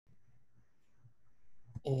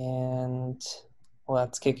And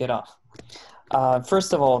let's kick it off.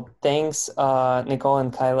 First of all, thanks, Nicole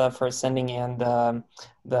and Kyla, for sending in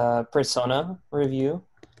the persona review.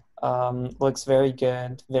 Looks very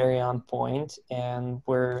good, very on point, and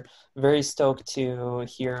we're very stoked to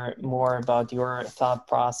hear more about your thought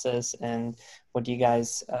process and what you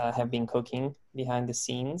guys have been cooking behind the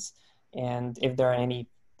scenes, and if there are any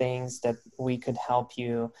things that we could help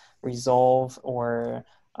you resolve or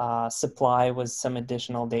supply with some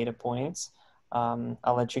additional data points.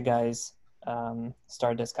 I'll let you guys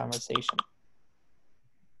start this conversation.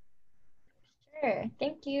 Sure.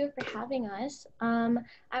 Thank you for having us.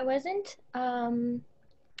 I wasn't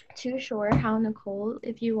too sure how Nicole,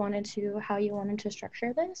 if you wanted to, how you wanted to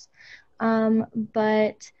structure this.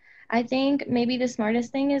 But I think maybe the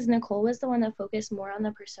smartest thing is Nicole was the one that focused more on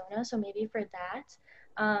the persona. So maybe for that,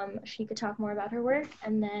 she could talk more about her work.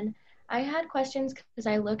 And then I had questions because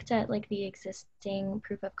I looked at like the existing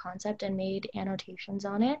proof of concept and made annotations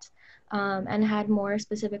on it, and had more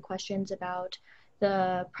specific questions about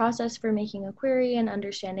the process for making a query and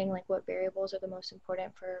understanding like what variables are the most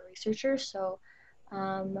important for a researcher. So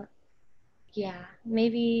yeah,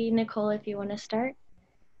 maybe Nicole, if you want to start.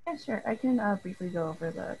 Yeah, sure. I can briefly go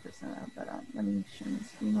over the persona, but let me share my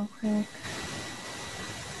screen real quick.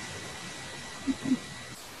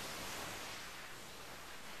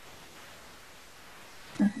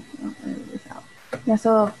 Okay, I'll edit this out. Yeah,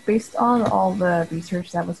 so based on all the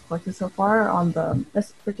research that was collected so far on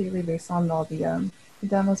that's particularly based on all the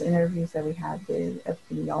demos interviews that we had with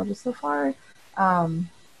epidemiologists so far, and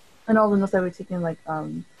all the notes that we've taken, like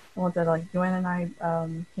the ones that like Joanna and I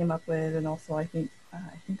came up with, and also I think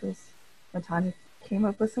it was Natanya came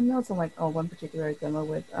up with some notes on like one particular demo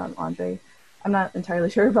with Andre. I'm not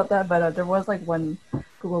entirely sure about that, but there was like one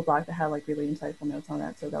Google Doc that had like really insightful notes on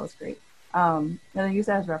that, so that was great. And I use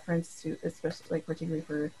that as reference to, especially like particularly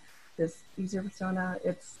for this user persona.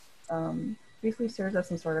 It's basically serves as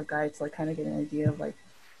some sort of guide to like kind of get an idea of like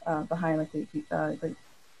behind like the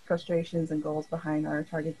frustrations and goals behind our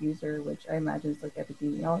target user, which I imagine is like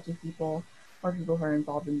epidemiology people or people who are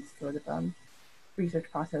involved in sort of research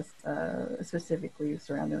process, specifically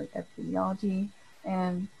surrounding like epidemiology.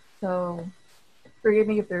 And so forgive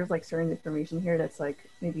me if there's like certain information here that's like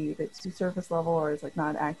maybe it's too surface level or it's like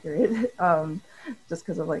not accurate, just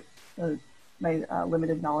because of like my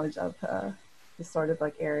limited knowledge of this sort of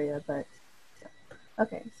like area. But yeah.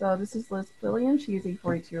 Okay, so this is Liz Williams. She is a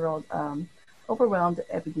 42-year-old overwhelmed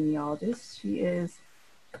epidemiologist. She is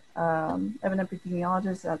an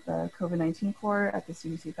epidemiologist at the COVID-19 core at the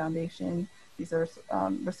CDC Foundation. She's a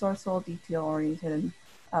resourceful, detail-oriented, and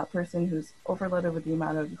person who's overloaded with the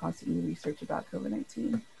amount of constant new research about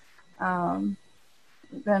COVID-19.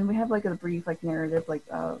 Then we have like a brief like narrative, like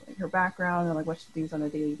her background and like what she does on a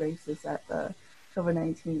daily basis at the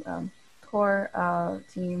COVID-19 core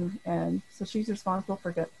team. And so she's responsible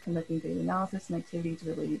for conducting data analysis and activities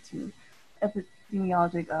related to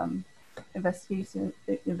epidemiologic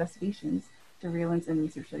investigations, surveillance, and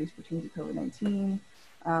research studies pertaining to COVID-19.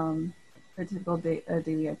 Her typical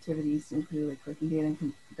daily activities include like collecting data and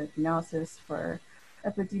conducting analysis for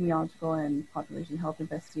epidemiological and population health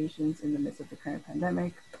investigations in the midst of the current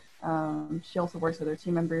pandemic. She also works with her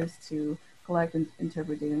team members to collect and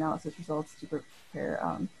interpret data analysis results to prepare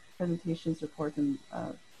presentations, reports, and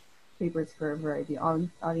papers for a variety of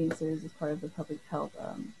audiences as part of the public health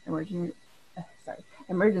emergency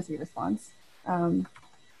response. And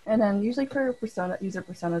then usually for user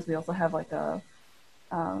personas, we also have like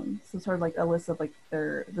some sort of like a list of like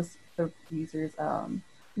the users'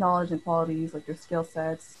 knowledge and qualities, like their skill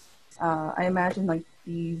sets. I imagine like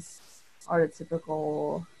these are the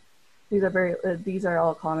typical. These are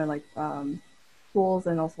all common like tools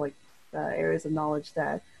and also like areas of knowledge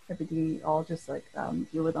that epidemiologists like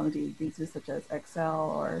deal with on a daily basis, such as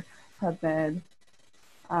Excel or PubMed.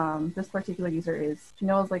 This particular user she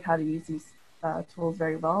knows like how to use these tools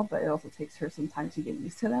very well, but it also takes her some time to get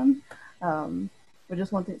used to them. But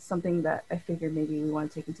just something that I figured maybe we want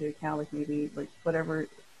to take into account, like maybe like whatever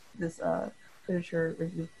this literature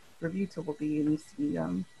review tool will be, it needs to be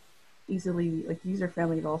easily like user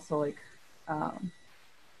friendly, but also like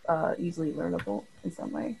easily learnable in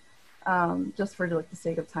some way. Just for like the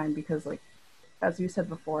sake of time, because like as you said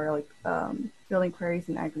before, like building queries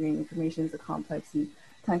and aggregating information is a complex and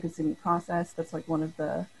time-consuming process. That's like one of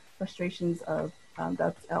the frustrations of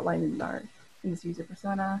that's outlined in this user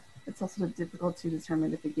persona. It's also difficult to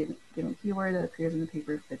determine if a given keyword that appears in the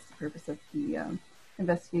paper fits the purpose of the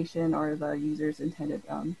investigation or the user's intended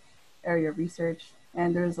area of research.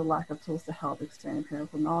 And there is a lack of tools to help extend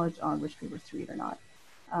empirical knowledge on which papers to read or not.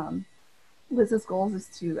 Liz's goals is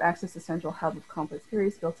to access the central hub of complex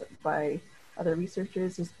queries built up by other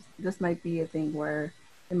researchers. This might be a thing where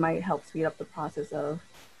it might help speed up the process of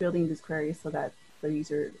building these queries so that the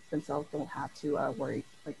user themselves don't have to worry,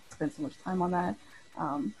 like spend so much time on that.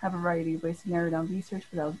 Have a variety of ways to narrow down research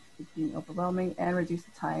without it being overwhelming, and reduce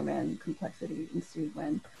the time and complexity ensued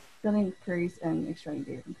when building queries and extracting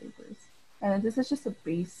data from papers. And this is just a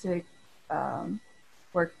basic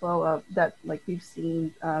workflow of that, like we've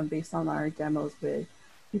seen based on our demos with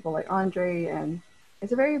people like Andre, and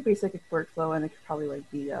it's a very basic workflow, and it could probably like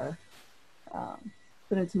be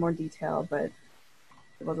put into more detail, but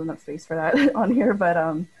there wasn't enough space for that on here. But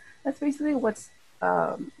that's basically what's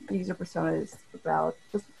the user persona is about.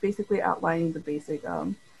 Just basically outlining the basic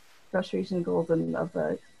frustration goals and of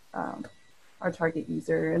the our target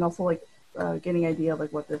user, and also like getting an idea of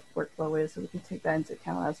like what the workflow is, so we can take that into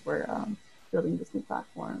account as we're building this new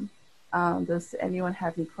platform. Does anyone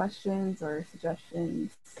have any questions or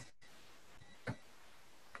suggestions?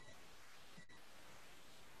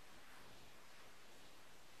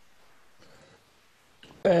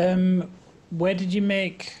 Where did you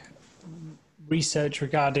make research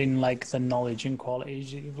regarding like the knowledge and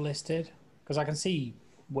qualities that you've listed? Because I can see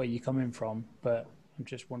where you're coming from, but I'm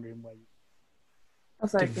just wondering where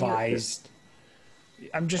you devised.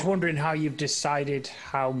 I'm just wondering how you've decided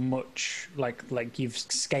how much like you've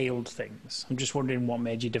scaled things. I'm just wondering what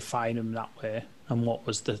made you define them that way, and what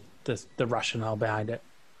was the rationale behind it.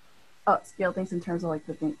 Scale things in terms of like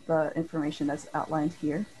the information that's outlined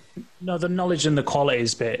here. No, the knowledge and the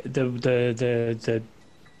qualities bit. The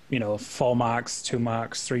 4 marks, 2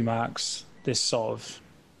 marks, 3 marks. This sort of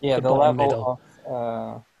the level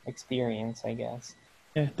of experience, I guess.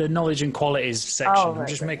 Yeah, the knowledge and qualities section. I'm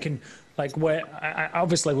just making like where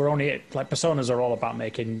obviously we're only like personas are all about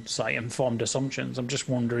making like informed assumptions. I'm just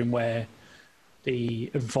wondering where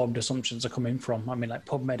the informed assumptions are coming from. I mean, like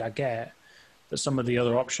PubMed, I get, but some of the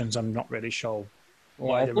other options, I'm not really sure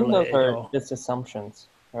why they're related. Those are just assumptions,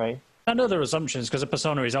 right? I know they're assumptions because a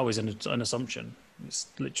persona is always an assumption. It's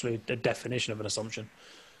literally a definition of an assumption.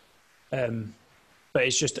 But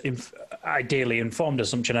it's just ideally informed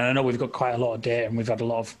assumption. And I know we've got quite a lot of data and we've had a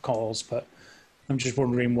lot of calls, but I'm just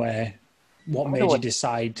wondering what made you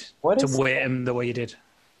decide to weight them the way you did?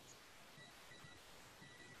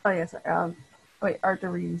 Oh, yes. Wait,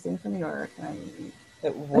 Arthur, were you saying something, or can I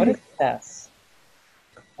read? What is S?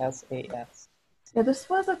 SAS. Yeah, this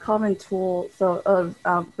was a common tool. So,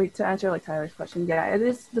 to answer like Tyler's question, yeah, it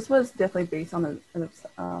is. This was definitely based on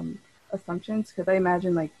assumptions, because I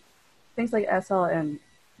imagine like things like SL and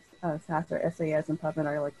SAS or SAS and PubMed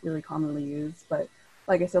are like really commonly used. But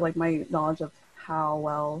like I said, like my knowledge of how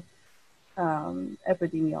well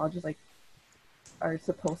epidemiologists like are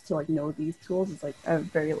supposed to like know these tools is like I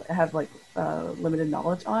have like limited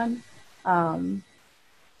knowledge on.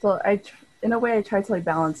 So in a way I try to like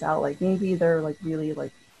balance out, like maybe they're like really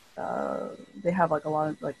like they have like a lot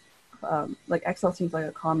of like Excel seems like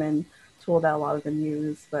a common tool that a lot of them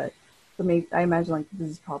use, but so maybe I imagine like this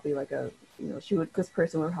is probably like this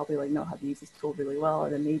person would probably like know how to use this tool really well,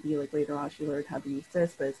 and then maybe like later on she learned how to use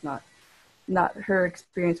this, but it's not her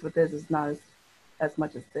experience with this is not as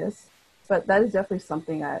much as this. But that is definitely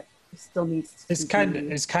something that still needs to be.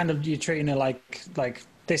 It's kind of you're treating it like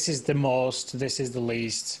this is the most, this is the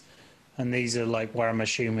least, and these are like where I'm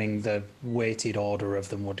assuming the weighted order of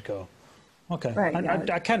them would go. Okay, right,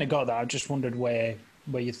 I kind of got that. I just wondered where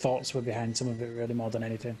your thoughts were behind some of it really more than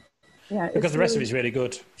anything. Yeah, because the rest of it is really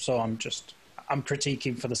good. So I'm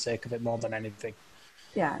critiquing for the sake of it more than anything.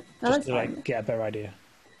 Yeah, just to like get a better idea.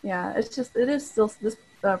 Yeah, it is still this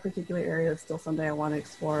particular area is still something I want to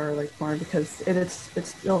explore like more, because it's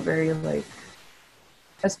still very like,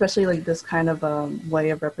 especially like this kind of way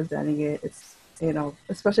of representing it. It's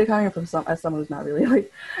especially coming from someone who's not really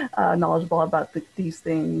like knowledgeable about these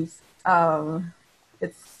things.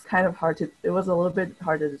 It's kind of hard to. It was a little bit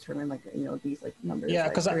hard to determine like these like numbers. Yeah,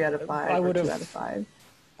 because like 3 out of 5 or 2 out of 5.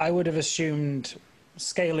 I would have assumed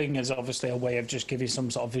scaling is obviously a way of just giving some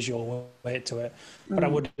sort of visual weight to it, but I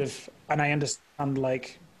would have, and I understand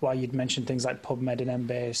like why you'd mentioned things like PubMed and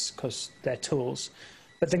Embase because they're tools,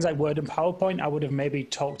 but things like Word and PowerPoint, I would have maybe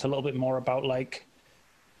talked a little bit more about like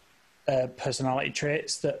personality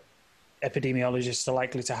traits that epidemiologists are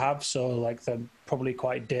likely to have. So like they're probably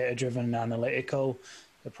quite data driven and analytical.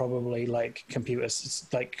 They're probably like computer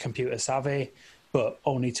savvy, but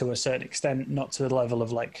only to a certain extent, not to the level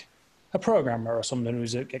of like a programmer or someone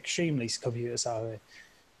who's extremely computer savvy.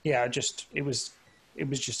 Yeah, it was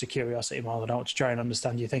just a curiosity more than I want to try and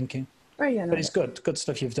understand your thinking. Right, yeah, no, but it's good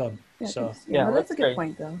stuff you've done. Yeah, so no, that's a good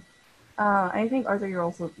point though. I think Arthur, you're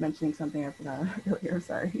also mentioning something I forgot earlier.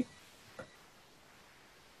 Sorry.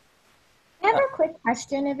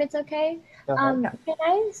 question if it's okay. Go ahead. Can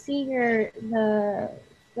I see the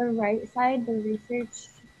right side, the research?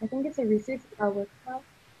 I think it's a research workflow.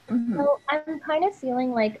 So I'm kind of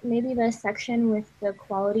feeling like maybe the section with the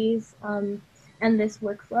qualities and this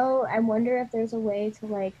workflow, I wonder if there's a way to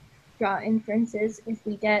like draw inferences if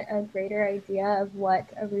we get a greater idea of what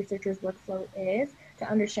a researcher's workflow is to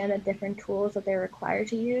understand the different tools that they're required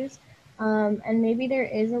to use. And maybe there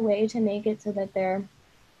is a way to make it so that there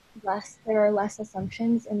are less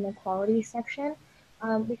assumptions in the quality section.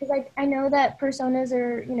 Because I know that personas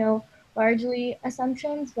are, largely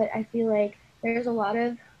assumptions, but I feel like there's a lot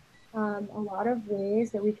of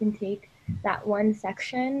ways that we can take that one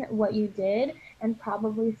section, what you did, and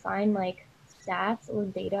probably find like stats or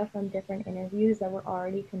data from different interviews that were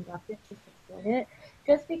already conducted to support it.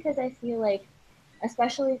 Just because I feel like,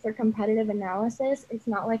 especially for competitive analysis, it's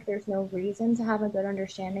not like there's no reason to have a good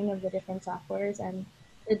understanding of the different softwares and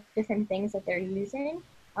the different things that they're using.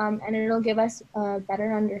 And it'll give us a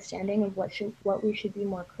better understanding of what we should be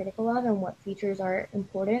more critical of and what features are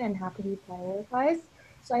important and have to be prioritized.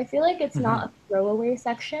 So I feel like it's not a throwaway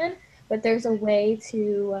section, but there's a way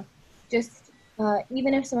to just,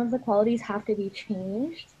 even if some of the qualities have to be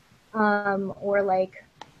changed, or like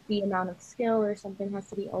the amount of skill or something has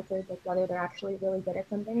to be altered, like whether they're actually really good at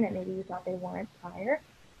something that maybe you thought they weren't prior.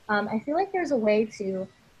 I feel like there's a way to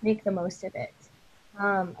make the most of it.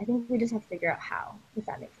 I think we just have to figure out how, if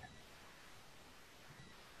that makes sense.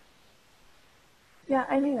 Yeah,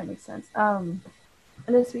 I think that makes sense. And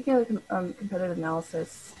then speaking of competitive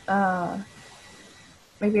analysis,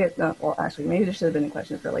 maybe it's not, well, actually, maybe there should have been a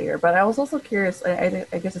question for later, but I was also curious, I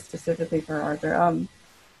guess it's specifically for Arthur.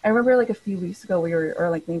 I remember like a few weeks ago or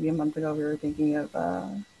like maybe a month ago, we were thinking of,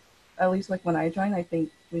 at least like when I joined, I think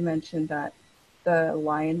we mentioned that the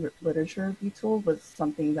Lion literature review tool was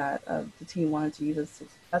something that the team wanted to use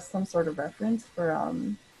as some sort of reference for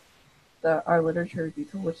our literature review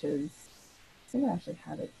tool, which is, I think I actually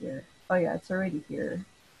had it here. Oh yeah, it's already here.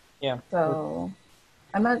 Yeah. So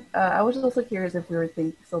I'm not. I was also curious if we were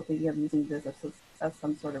still thinking of using this as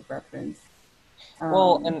some sort of reference.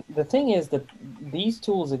 Well, and the thing is that these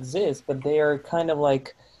tools exist, but they are kind of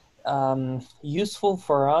like useful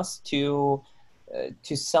for us to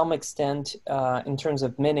some extent in terms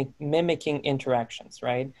of mimicking interactions,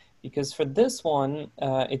 right? Because for this one,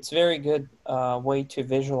 it's very good way to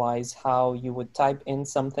visualize how you would type in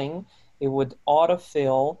something. It would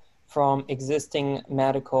autofill from existing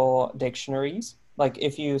medical dictionaries. Like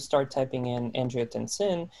if you start typing in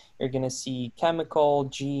angiotensin, you're going to see chemical,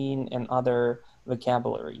 gene, and other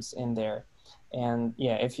vocabularies in there. And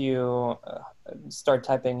yeah, if you start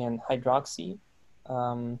typing in hydroxy,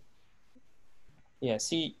 yeah,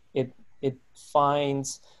 see, it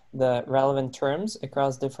finds the relevant terms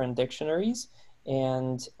across different dictionaries,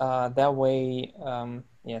 and that way,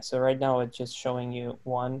 yeah. So right now it's just showing you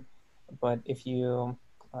one, but if you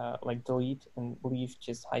like delete and leave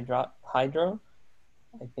just hydro,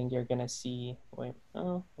 I think you're gonna see. Wait,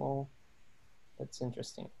 oh well, that's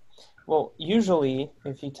interesting. Well, usually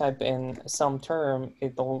if you type in some term,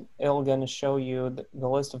 it'll gonna show you the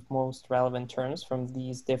list of most relevant terms from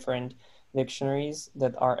these different dictionaries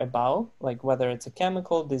that are about, like whether it's a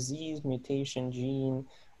chemical, disease, mutation, gene,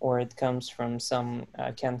 or it comes from some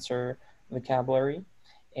cancer vocabulary.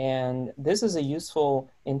 And this is a useful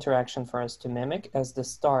interaction for us to mimic as the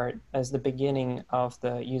start, as the beginning of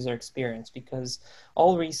the user experience, because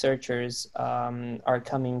all researchers are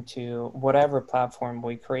coming to whatever platform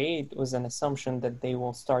we create with an assumption that they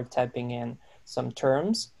will start typing in some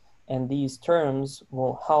terms, and these terms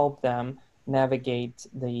will help them navigate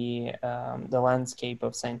the landscape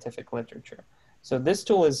of scientific literature. So this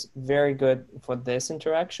tool is very good for this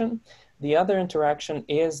interaction. The other interaction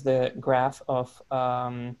is the graph of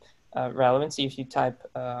relevancy. If you type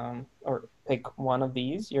or pick one of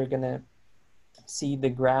these, you're going to see the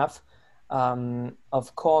graph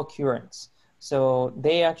of co-occurrence. So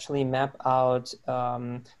they actually map out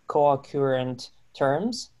co-occurrent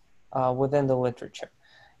terms within the literature.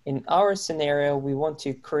 In our scenario, we want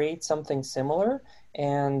to create something similar,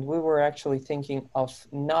 and we were actually thinking of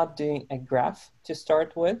not doing a graph to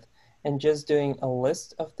start with and just doing a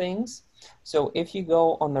list of things. So if you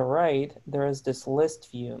go on the right, there is this list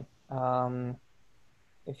view.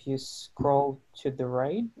 If you scroll to the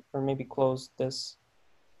right, or maybe close this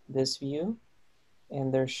view,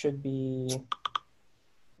 and there should be.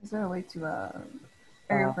 Is there a way to? Are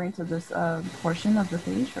you referring to this portion of the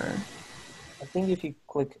page, or? I think if you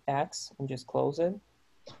click X and just close it,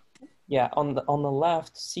 yeah, on the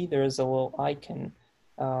left, see there is a little icon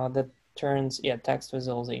that turns text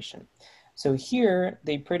visualization. So here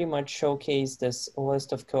they pretty much showcase this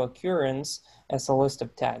list of co-occurrence as a list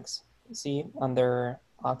of tags, see, under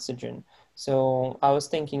oxygen. So I was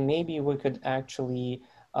thinking maybe we could actually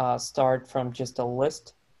start from just a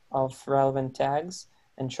list of relevant tags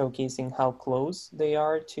and showcasing how close they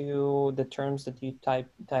are to the terms that you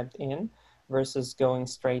typed in versus going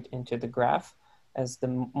straight into the graph as the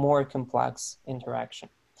more complex interaction.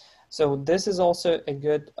 So this is also a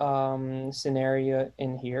good scenario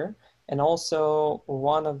in here. And also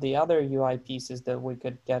one of the other UI pieces that we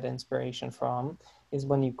could get inspiration from is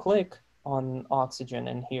when you click on oxygen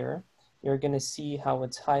in here, you're going to see how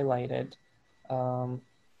it's highlighted. Now,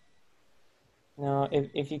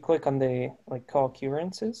 if you click on the like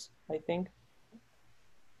co-occurrences, I think.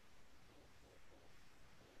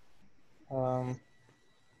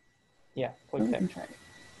 Yeah, click there. Try it.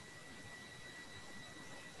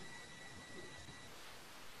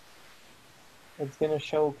 It's going to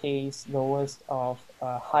showcase the list of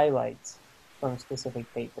highlights from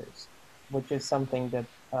specific papers, which is something that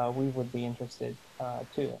we would be interested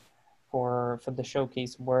too for the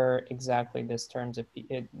showcase where exactly these terms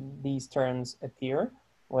appear,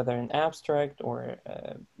 whether in abstract or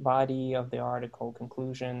body of the article,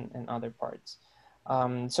 conclusion, and other parts.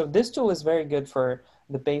 So this tool is very good for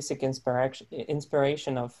the basic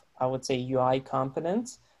inspiration of, I would say, UI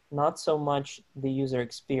components, not so much the user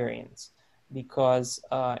experience. Because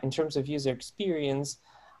in terms of user experience,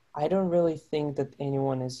 I don't really think that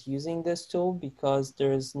anyone is using this tool because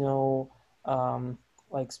there is no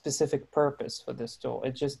like specific purpose for this tool.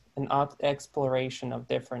 It's just an exploration of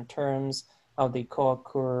different terms, how they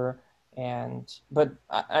co-occur, but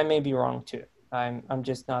I may be wrong too. I'm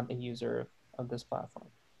just not a user of this platform.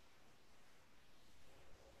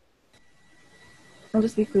 And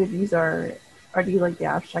just be clear, these are these like the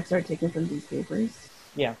abstracts are taken from these papers?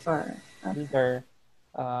 Yeah. Or, okay. These are,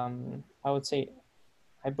 I would say,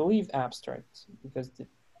 I believe abstracts because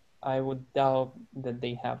I would doubt that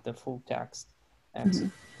they have the full text access.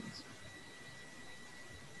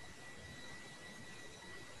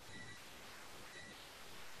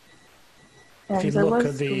 If you look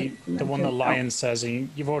at the one that Lion says,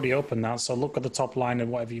 you've already opened that, so look at the top line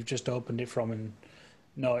and whatever you've just opened it from, and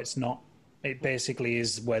no, it's not. It basically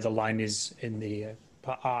is where the line is in the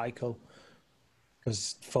article,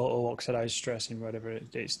 because photo oxidized stress and whatever,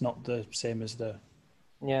 it's not the same as the...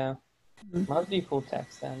 Yeah, must be full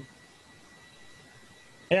text then.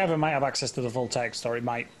 It either might have access to the full text, or it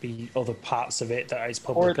might be other parts of it that is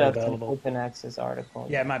publicly available. Or that's an open access article.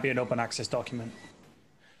 Yeah, it might be an open access document.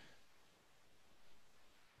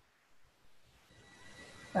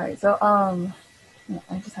 All right, so I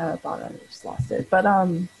just had a thought and I just lost it. But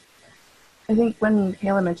I think when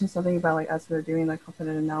Kayla mentioned something about like as we're doing the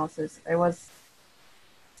component analysis, I was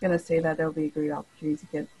gonna say that there will be a great opportunity to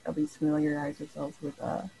get at least familiarize ourselves with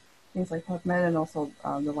things like PubMed and also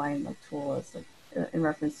the Lion like tool as like in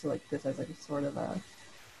reference to like this as like a sort of a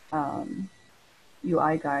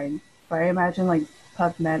UI guide. But I imagine like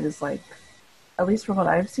PubMed is like, at least from what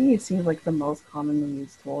I've seen, it seems like the most commonly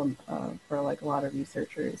used tool for like a lot of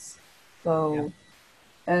researchers. So, yeah.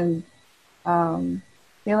 And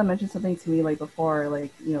Kayla mentioned something to me like before,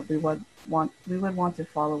 like we would want to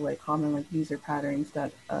follow like common like user patterns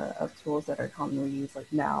that of tools that are commonly used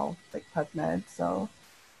like now, like PubMed. So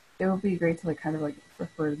it would be great to like kind of like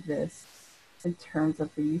refer this in terms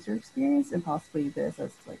of the user experience and possibly this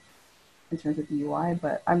as like in terms of the UI,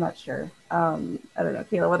 but I'm not sure. I don't know,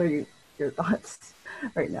 Kayla, what are your thoughts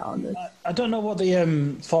right now on this? I don't know what the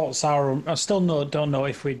thoughts are. I still don't know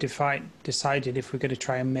if we decided if we're going to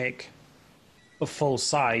try and make a full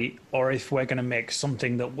site or if we're going to make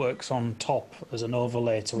something that works on top as an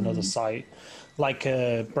overlay to another site, like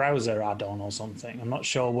a browser add-on or something. I'm not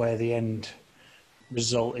sure where the end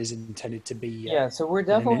result is intended to be yet. Yeah, so we're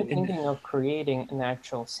definitely thinking of creating an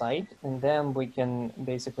actual site, and then we can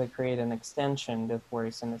basically create an extension that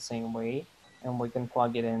works in the same way, and we can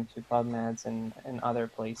plug it into PubMeds and other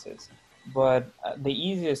places. But the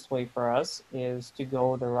easiest way for us is to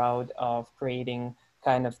go the route of creating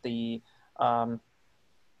kind of the,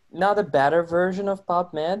 not a better version of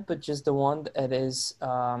PubMed, but just the one that is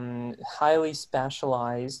highly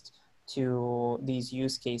specialized to these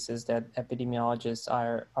use cases that epidemiologists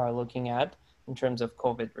are looking at in terms of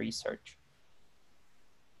COVID research.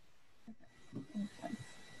 Okay.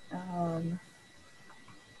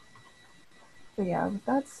 So yeah, with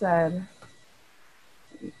that said,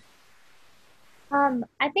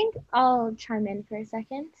 I think I'll chime in for a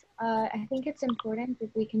second. I think it's important if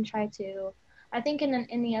we can try to I think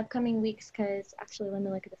in the upcoming weeks, because actually let me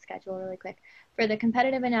look at the schedule really quick. For the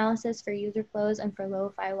competitive analysis for user flows and for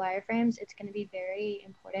lo-fi wireframes, it's going to be very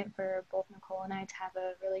important for both Nicole and I to have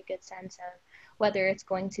a really good sense of whether it's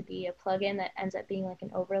going to be a plugin that ends up being like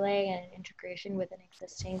an overlay and an integration with an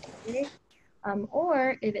existing database,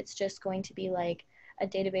 or if it's just going to be like a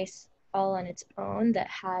database all on its own that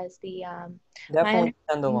has the Definitely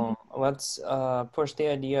standalone. Let's push the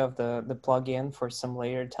idea of the plugin for some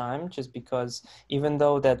later time, just because even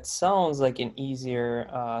though that sounds like an easier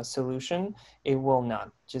solution, it will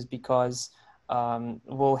not, just because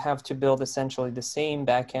we'll have to build essentially the same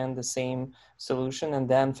backend, the same solution, and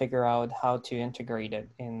then figure out how to integrate it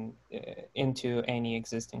into any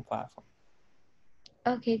existing platform.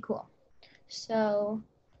 Okay, cool. So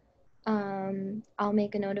I'll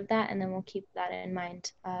make a note of that, and then we'll keep that in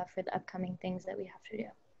mind for the upcoming things that we have to do.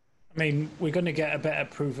 I mean, we're going to get a better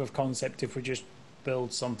proof of concept if we just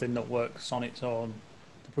build something that works on its own.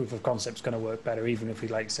 The proof of concept's going to work better, even if we,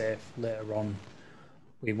 like, say, later on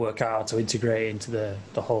we work out how to integrate into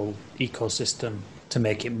the whole ecosystem to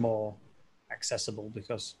make it more accessible,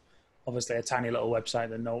 because obviously a tiny little website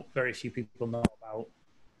that very few people know about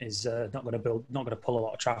is not going to pull a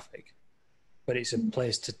lot of traffic, but it's a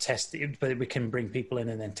place to test it. But we can bring people in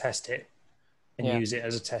and then test it and use it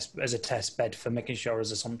as a test bed for making sure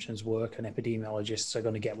his assumptions work, and epidemiologists are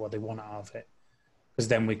going to get what they want out of it, because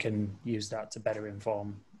then we can use that to better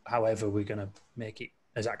inform however we're going to make it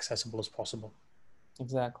as accessible as possible.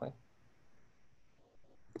 Exactly.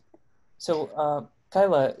 So,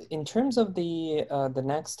 Kyla, in terms of the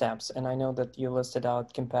next steps, and I know that you listed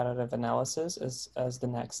out competitive analysis as the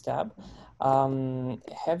next step,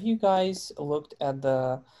 have you guys looked at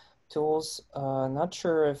the tools? Not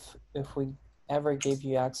sure if we ever gave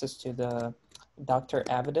you access to the Doctor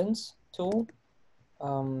Evidence tool.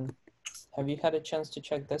 Have you had a chance to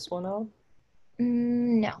check this one out?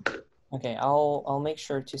 No. Okay, I'll make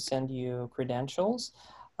sure to send you credentials.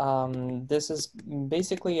 This is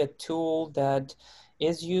basically a tool that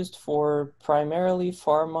is used for primarily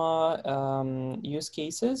pharma use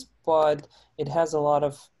cases, but it has a lot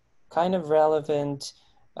of kind of relevant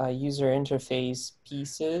user interface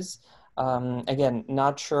pieces. Again,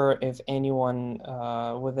 not sure if anyone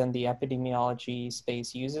within the epidemiology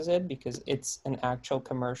space uses it because it's an actual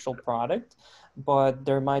commercial product, but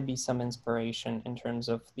there might be some inspiration in terms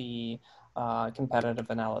of the competitive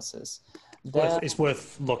analysis. It's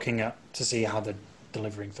worth looking at to see how they're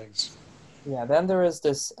delivering things. Yeah, then there is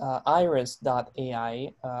this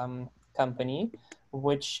iris.ai company,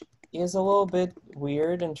 which is a little bit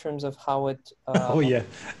weird in terms of how it... oh yeah,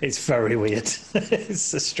 it's very weird.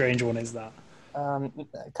 It's a strange one, is that?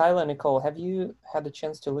 Kyla, Nicole, have you had a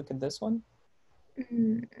chance to look at this one?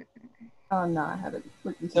 Oh, no, I haven't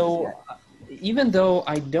looked into So, this yet. Even though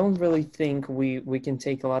I don't really think we can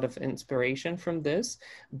take a lot of inspiration from this,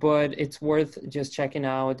 but it's worth just checking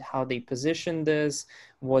out how they position this,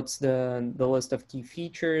 what's the list of key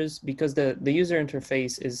features, because the user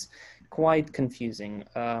interface is quite confusing.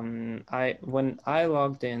 When I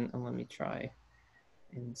logged in, and let me try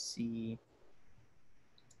and see.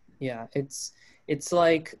 Yeah, it's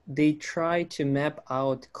like they try to map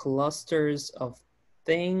out clusters of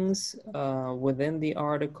things within the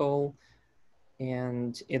article,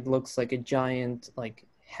 and it looks like a giant like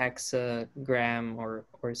hexagram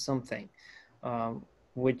or something,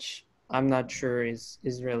 which I'm not sure is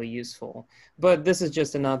really useful. But this is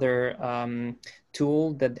just another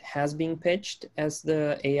tool that has been pitched as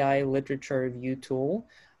the AI literature review tool.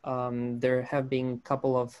 There have been a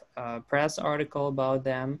couple of press articles about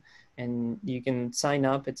them, and you can sign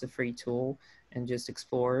up. It's a free tool and just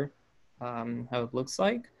explore how it looks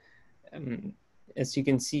like. As you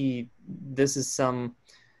can see, this is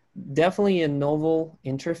definitely a novel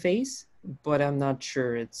interface, but I'm not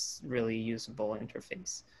sure it's really usable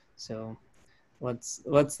interface. So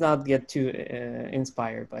let's not get too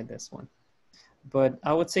inspired by this one. But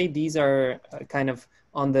I would say these are kind of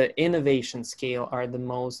on the innovation scale are the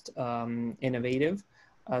most innovative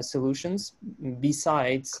solutions,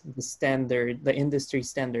 besides the industry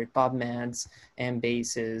standard PubMeds,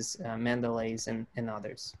 Embases, Mendeleys, and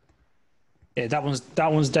others. Yeah, that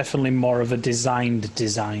one's definitely more of a design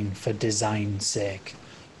for design's sake,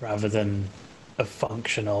 rather than a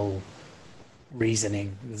functional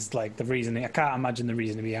reasoning. It's like the reasoning. I can't imagine the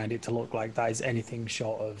reasoning behind it to look like that is anything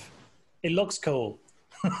short of. It looks cool.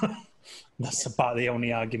 That's about the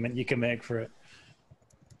only argument you can make for it.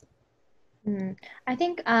 I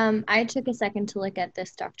think I took a second to look at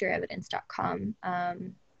this drevidence.com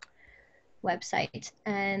website,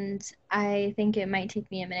 and I think it might take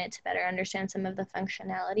me a minute to better understand some of the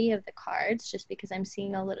functionality of the cards, just because I'm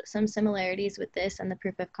seeing some similarities with this and the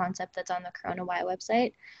proof of concept that's on the CoronaWhy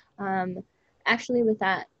website. Actually, with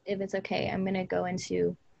that, if it's okay, I'm going to go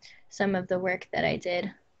into some of the work that I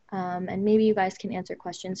did, and maybe you guys can answer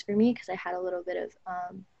questions for me because I had a little bit of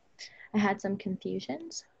I had some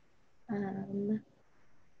confusions. Give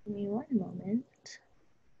me one moment.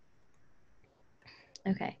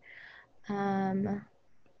 Okay.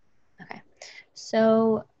 Okay.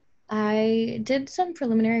 So I did some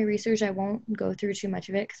preliminary research. I won't go through too much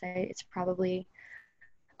of it because it's probably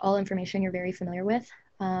all information you're very familiar with.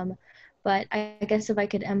 But I guess if I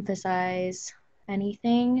could emphasize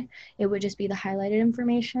anything, it would just be the highlighted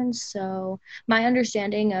information. So my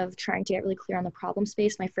understanding of trying to get really clear on the problem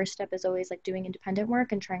space, my first step is always like doing independent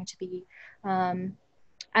work and trying to be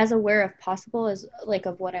as aware as possible as like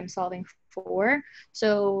of what I'm solving for.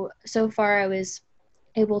 So far I was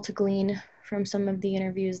able to glean from some of the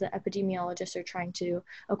interviews that epidemiologists are trying to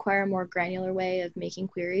acquire a more granular way of making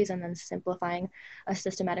queries and then simplifying a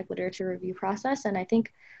systematic literature review process. And I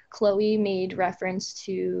think Chloe made reference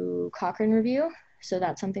to Cochrane review. So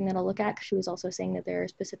that's something that I'll look at because she was also saying that there are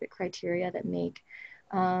specific criteria that make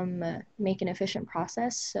an efficient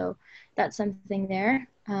process. So that's something there.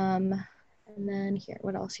 And then here,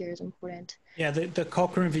 what else here is important? Yeah, the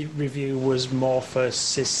Cochrane review was more for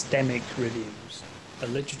systemic reviews. A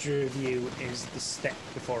literature review is the step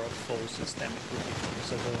before a full systemic review.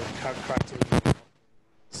 So the criteria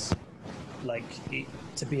is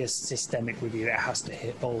to be a systemic review, it has to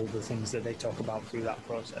hit all the things that they talk about through that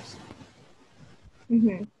process.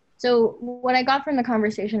 Mm-hmm. So what I got from the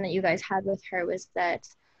conversation that you guys had with her was that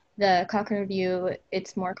the Cochrane review,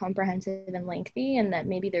 it's more comprehensive and lengthy, and that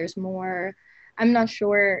maybe there's more. I'm not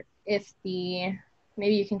sure if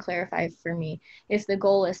maybe you can clarify for me if the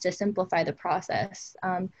goal is to simplify the process,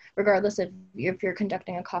 regardless of if you're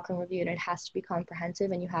conducting a Cochrane review and it has to be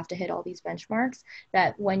comprehensive and you have to hit all these benchmarks,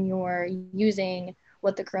 that when you're using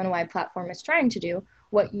what the CoronaWhy platform is trying to do,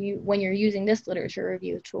 when you're using this literature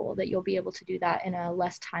review tool, that you'll be able to do that in a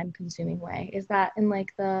less time consuming way. Is that in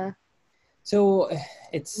like the... So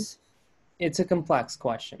it's a complex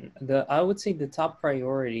question. I would say the top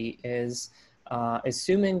priority is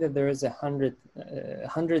assuming that there is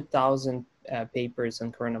 100,000 papers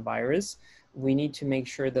on coronavirus. We need to make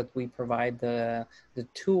sure that we provide the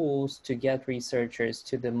tools to get researchers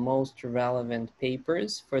to the most relevant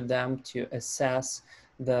papers for them to assess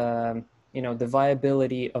the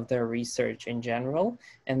viability of their research in general,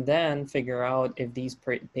 and then figure out if these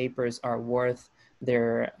papers are worth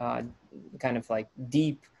their kind of like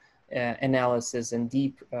deep analysis and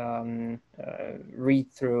deep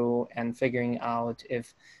read through, and figuring out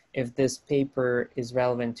if this paper is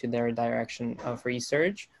relevant to their direction of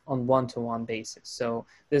research on one-to-one basis. So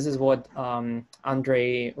this is what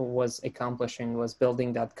Andre was accomplishing, was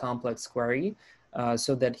building that complex query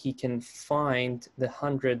so that he can find the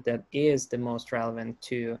 100 that is the most relevant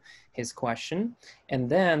to his question. And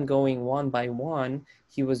then going one by one,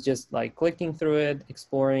 he was just like clicking through it,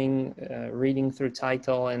 exploring, reading through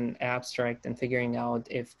title and abstract, and figuring out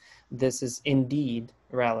if this is indeed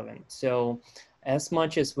relevant. So as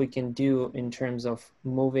much as we can do in terms of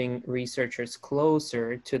moving researchers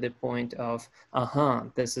closer to the point of,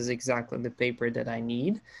 this is exactly the paper that I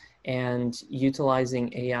need, and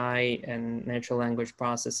utilizing AI and natural language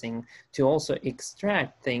processing to also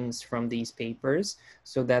extract things from these papers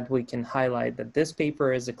so that we can highlight that this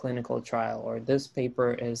paper is a clinical trial, or this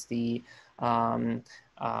paper is the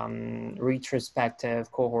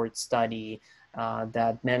retrospective cohort study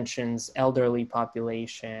that mentions elderly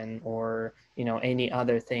population, or any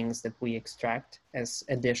other things that we extract as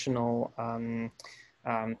additional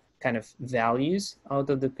kind of values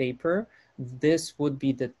out of the paper. This would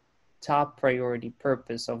be the top priority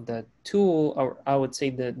purpose of the tool, or I would say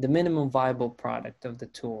the minimum viable product of the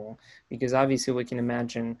tool, because obviously we can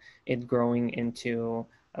imagine it growing into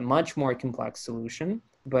a much more complex solution,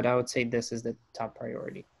 but I would say this is the top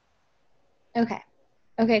priority. Okay,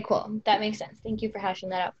 cool. That makes sense. Thank you for hashing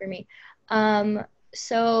that out for me.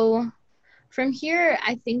 So from here,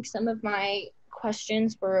 I think some of my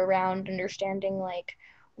questions were around understanding like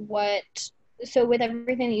so with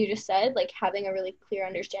everything that you just said, like having a really clear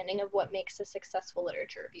understanding of what makes a successful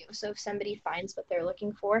literature review. So if somebody finds what they're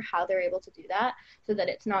looking for, how they're able to do that, so that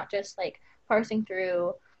it's not just like parsing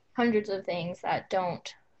through hundreds of things that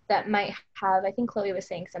might have, I think Chloe was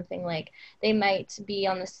saying something like they might be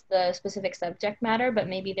on the specific subject matter, but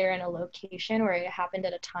maybe they're in a location where it happened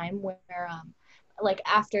at a time where like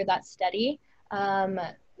after that study,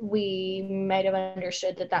 we might have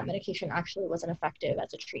understood that medication actually wasn't effective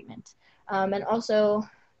as a treatment. And also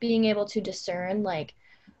being able to discern, like,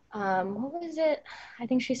 what was it? I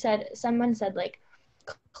think someone said like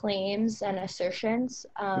claims and assertions,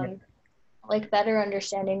 like better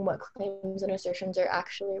understanding what claims and assertions are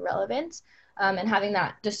actually relevant, and having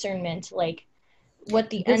that discernment, like what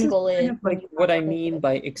the This end is goal kind is of when like you what I find something mean that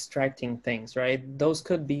by extracting things, right? Those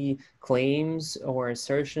could be claims or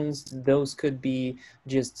assertions. Those could be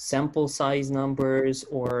just sample size numbers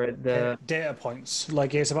or the data points.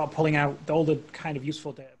 Like it's about pulling out all the kind of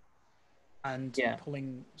useful data and yeah.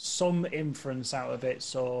 pulling some inference out of it,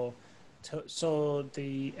 so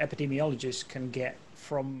the epidemiologist can get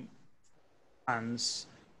from fans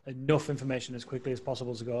enough information as quickly as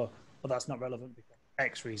possible to go, well, that's not relevant because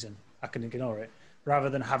X reason. I can ignore it, rather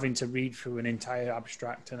than having to read through an entire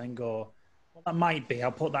abstract and then go, well, that might be.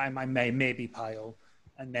 I'll put that in my maybe pile,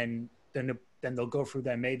 and then they'll go through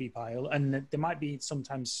their maybe pile, and there might be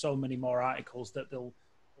sometimes so many more articles that they'll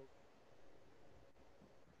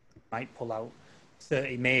might pull out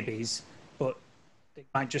 30 maybes, but they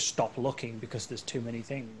might just stop looking because there's too many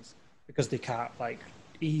things, because they can't like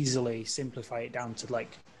easily simplify it down to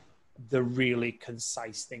like the really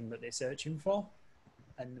concise thing that they're searching for.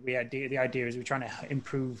 And the idea is we're trying to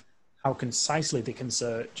improve how concisely they can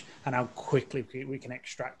search and how quickly we can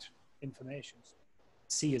extract information,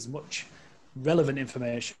 see as much relevant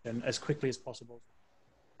information as quickly as possible,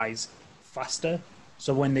 faster.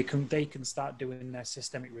 So when they can start doing their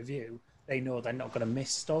systemic review, they know they're not going to miss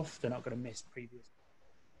stuff. They're not going to miss previous.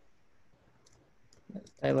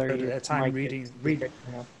 Tyler, your Their time mic is read.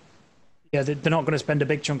 breaking up. Yeah, they're not going to spend a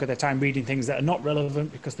big chunk of their time reading things that are not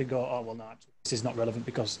relevant because they go, oh well, no, actually, this is not relevant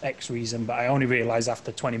because X reason. But I only realize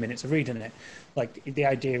after 20 minutes of reading it. Like the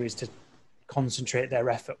idea is to concentrate their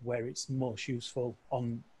effort where it's most useful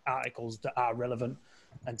on articles that are relevant,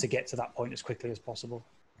 and to get to that point as quickly as possible.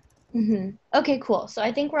 Okay, cool. So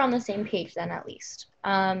I think we're on the same page then, at least.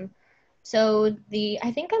 So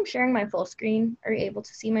I think I'm sharing my full screen. Are you able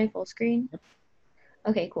to see my full screen?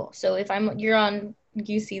 Okay, cool. So if you're on,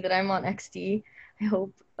 you see that I'm on XD, I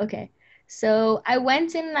hope. Okay. So I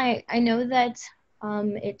went in, I know that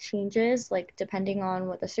it changes, like depending on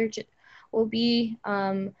what the search will be.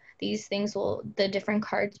 The different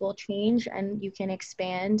cards will change, and you can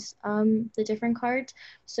expand the different cards.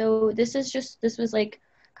 So this was like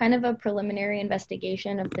kind of a preliminary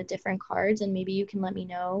investigation of the different cards, and maybe you can let me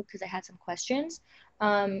know because I had some questions.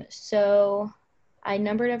 So I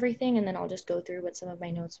numbered everything, and then I'll just go through what some of my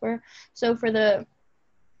notes were. So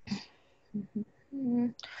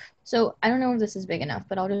so I don't know if this is big enough,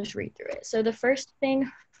 but I'll just read through it. So the first thing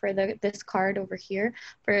for this card over here,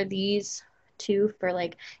 for these two, for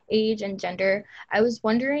like age and gender, I was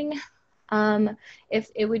wondering if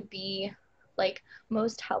it would be like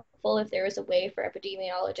most helpful if there was a way for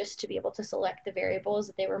epidemiologists to be able to select the variables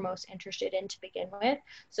that they were most interested in to begin with,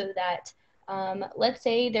 so that let's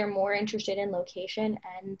say they're more interested in location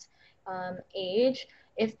and age,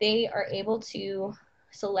 if they are able to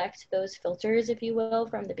select those filters, if you will,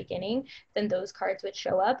 from the beginning, then those cards would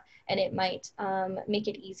show up, and it might make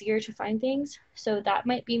it easier to find things. So that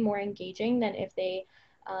might be more engaging than if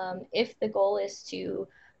the goal is to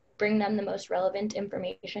bring them the most relevant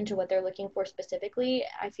information to what they're looking for specifically.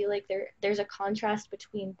 I feel like there's a contrast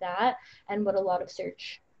between that and what a lot of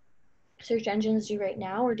search engines do right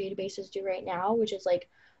now, or databases do right now, which is like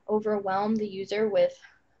overwhelm the user with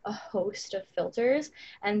a host of filters,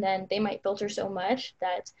 and then they might filter so much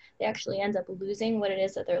that they actually end up losing what it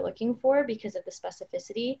is that they're looking for because of the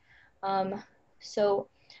specificity. So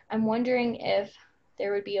I'm wondering if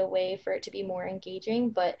there would be a way for it to be more engaging,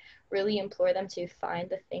 but really implore them to find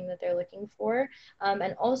the thing that they're looking for.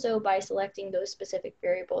 And also by selecting those specific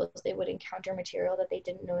variables, they would encounter material that they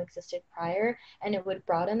didn't know existed prior, and it would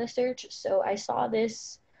broaden the search. So I saw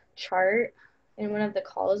this chart in one of the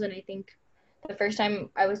calls, and I think the first time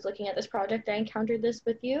I was looking at this project, I encountered this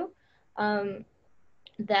with you,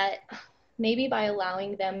 that maybe by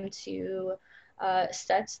allowing them to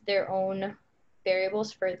set their own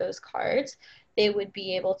variables for those cards, they would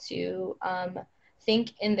be able to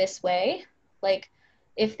think in this way. Like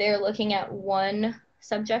if they're looking at one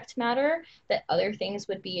subject matter, that other things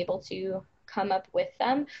would be able to come up with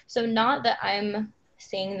them. So not that I'm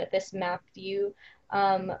saying that this map view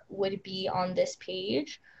would be on this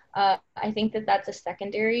page. I think that that's a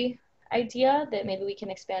secondary idea that maybe we can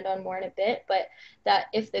expand on more in a bit, but that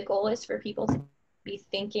if the goal is for people to be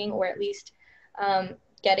thinking, or at least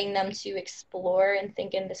getting them to explore and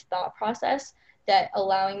think in this thought process, that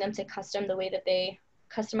allowing them to customize the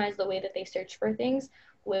way that they search for things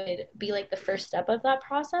would be like the first step of that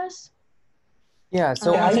process. Yeah,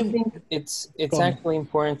 so Yeah, I I think. think it's Go on. actually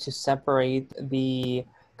important to separate the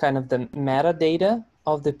kind of the metadata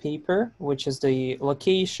of the paper, which is the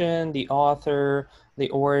location, the author, the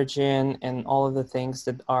origin, and all of the things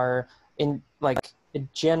that are in like a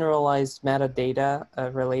generalized metadata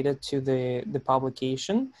related to the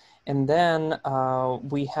publication. And then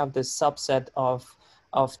we have this subset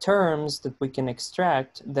of terms that we can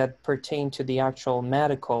extract that pertain to the actual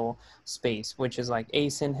medical space, which is like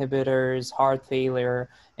ACE inhibitors, heart failure,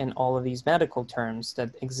 and all of these medical terms that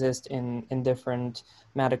exist in different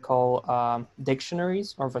medical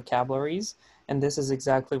dictionaries or vocabularies. And this is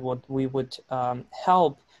exactly what we would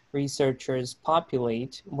help researchers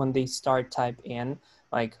populate when they start type in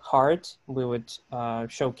like heart. We would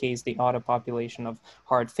showcase the auto population of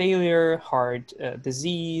heart failure, heart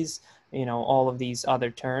disease, all of these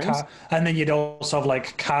other terms. And then you'd also have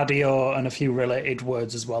like cardio and a few related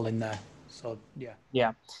words as well in there. So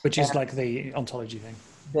yeah, which is like the ontology thing.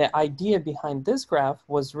 The idea behind this graph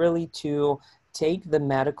was really to take the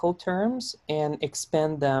medical terms and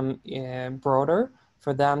expand them broader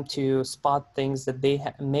for them to spot things that they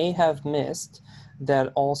may have missed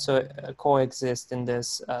that also coexist in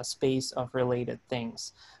this space of related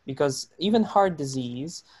things. Because even heart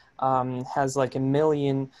disease has like a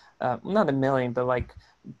million, not a million, but like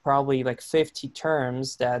probably like 50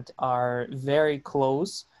 terms that are very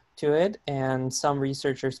close to it. And some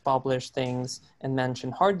researchers publish things and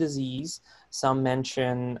mention heart disease. Some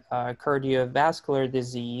mention cardiovascular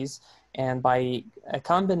disease. And by a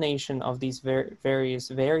combination of these various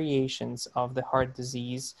variations of the heart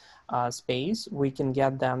disease space, we can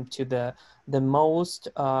get them to the most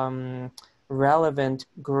relevant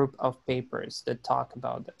group of papers that talk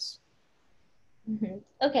about this. Mm-hmm.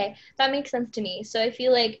 Okay, that makes sense to me. So I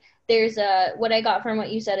feel like what I got from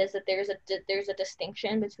what you said is that there's a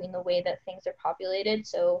distinction between the way that things are populated.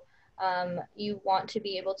 So you want to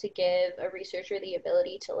be able to give a researcher the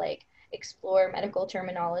ability to like explore medical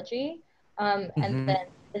terminology. And then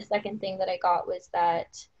the second thing that I got was that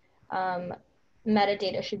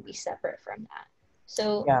metadata should be separate from that.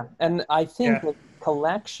 So yeah, and I think that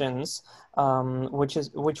collections,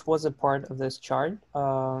 which was a part of this chart.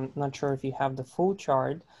 Not sure if you have the full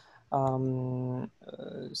chart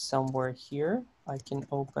somewhere here. I can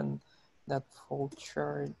open that full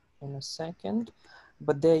chart in a second.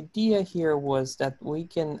 But the idea here was that we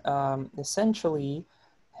can essentially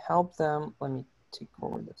help them. Let me take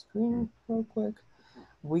over the screen real quick.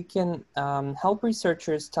 We can help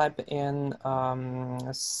researchers type in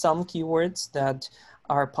some keywords that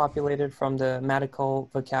are populated from the medical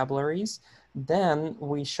vocabularies. Then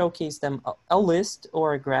we showcase them a list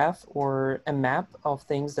or a graph or a map of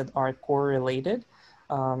things that are correlated.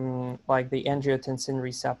 Like the angiotensin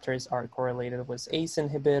receptors are correlated with ACE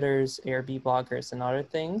inhibitors, ARB blockers, and other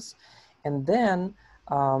things. And then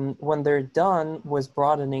when they're done with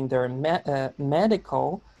broadening their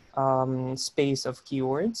medical space of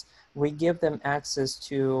keywords, we give them access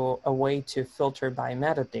to a way to filter by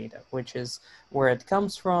metadata, which is where it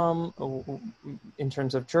comes from in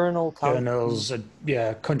terms of journals,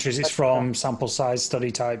 countries it's from, sample size,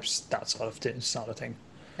 study types, that sort of thing.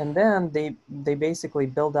 And then they basically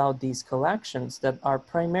build out these collections that are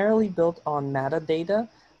primarily built on metadata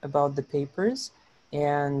about the papers.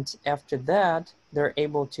 And after that, they're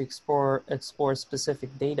able to explore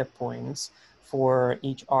specific data points for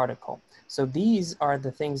each article. So these are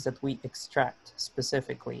the things that we extract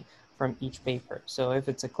specifically from each paper. So if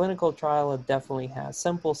it's a clinical trial, it definitely has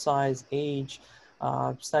sample size, age,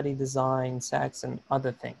 study design, sex, and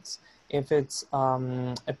other things. If it's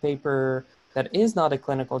a paper that is not a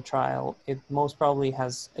clinical trial, it most probably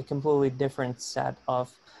has a completely different set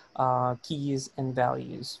of keys and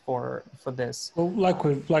values for this. Well, like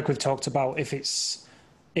we've talked about, if it's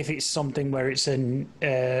something where it's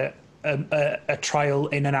a trial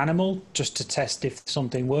in an animal just to test if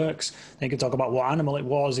something works, then you can talk about what animal it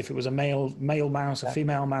was, if it was a male mouse, a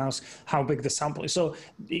female mouse, how big the sample is. So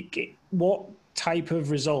what type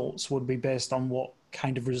of results would be based on what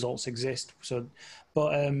kind of results exist. So,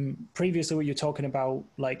 but previously what you're talking about,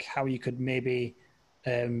 like how you could maybe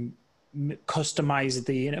customize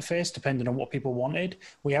the interface depending on what people wanted.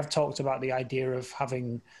 We have talked about the idea of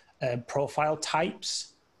having profile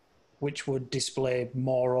types, which would display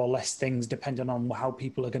more or less things depending on how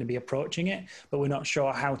people are going to be approaching it, but we're not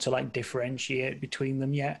sure how to like differentiate between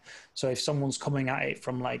them yet. So if someone's coming at it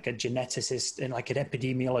from like a geneticist and like an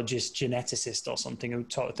epidemiologist geneticist or something who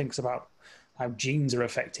thinks about how genes are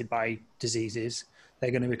affected by diseases, they're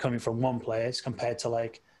going to be coming from one place compared to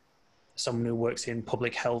like someone who works in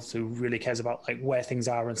public health who really cares about like where things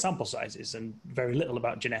are and sample sizes and very little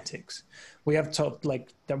about genetics. We have talked like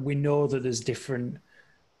that. We know that there's different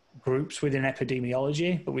groups within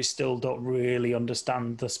epidemiology, but we still don't really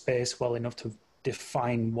understand the space well enough to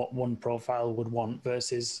define what one profile would want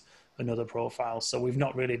versus another profile. So we've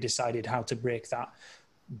not really decided how to break that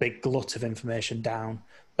big glut of information down.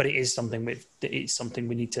 But it is something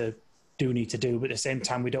we need to do. But at the same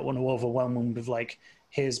time, we don't want to overwhelm them with like,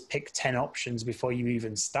 here's pick 10 options before you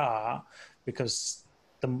even start, because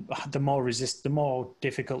the more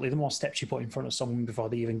difficulty, the more steps you put in front of someone before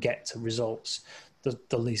they even get to results,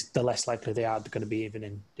 the less likely they are they're going to be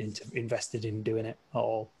even invested in doing it at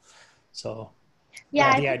all. So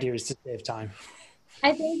Yeah, the idea is to save time.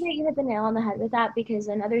 I think that you hit the nail on the head with that, because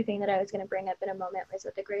another thing that I was going to bring up in a moment was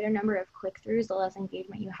that the greater number of click-throughs, the less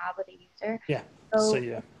engagement you have with a user. Yeah. So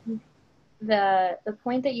yeah. The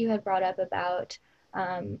point that you had brought up about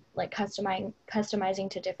like customizing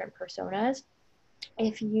to different personas,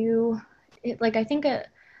 if you like, I think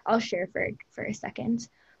I'll share for a second,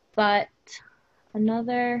 but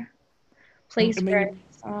another place where I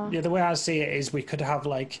saw, the way I see it is we could have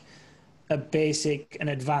like a basic, an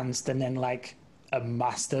advanced, and then like a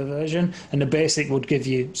master version. And the basic would give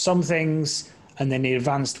you some things, and then the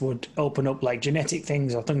advanced would open up like genetic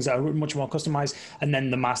things or things that are much more customized. And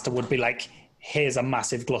then the master would be like, here's a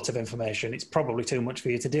massive glut of information. It's probably too much for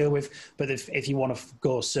you to deal with. But if you want to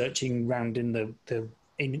go searching around you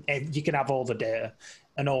can have all the data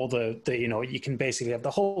and all the you can basically have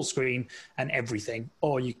the whole screen and everything,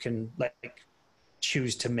 or you can like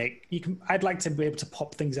choose to make I'd like to be able to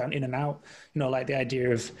pop things out in and out, like the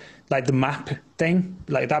idea of like the map thing,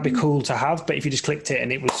 like that'd be cool to have. But if you just clicked it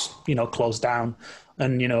and it was closed down,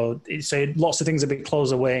 and so lots of things would be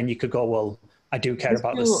closed away, and you could go, well, I do care Just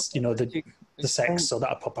about to, this, to the sex, explain so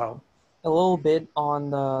that'll pop out. a little bit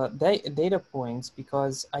on the data points,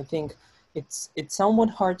 because I think it's somewhat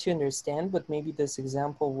hard to understand, but maybe this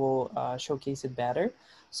example will showcase it better.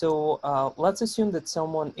 So let's assume that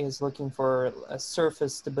someone is looking for a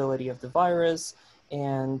surface stability of the virus,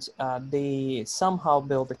 and they somehow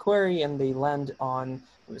build a query and they land on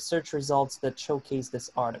search results that showcase this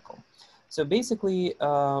article. So basically,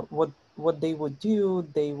 what they would do,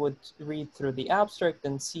 they would read through the abstract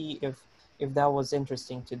and see if that was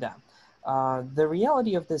interesting to them. The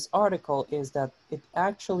reality of this article is that it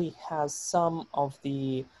actually has some of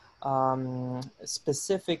the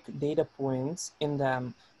specific data points in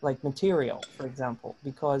them, like material, for example,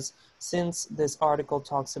 because since this article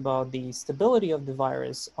talks about the stability of the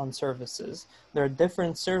virus on surfaces, there are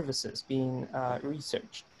different surfaces being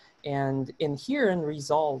researched. And in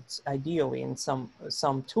results, ideally in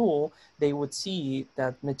some tool, they would see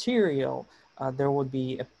that material, there would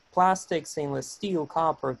be a plastic, stainless steel,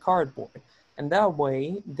 copper, cardboard. And that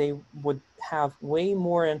way, they would have way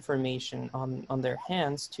more information on their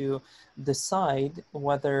hands to decide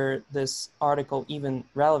whether this article even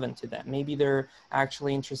relevant to them. Maybe they're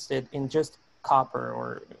actually interested in just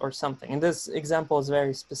copper or something. And this example is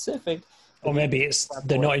very specific. Or maybe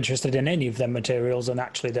they're not interested in any of their materials, and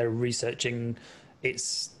actually they're researching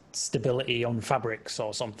its stability on fabrics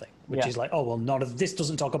or something, which is like, oh, well, none of this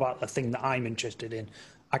doesn't talk about the thing that I'm interested in.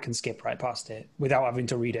 I can skip right past it without having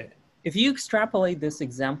to read it. If you extrapolate this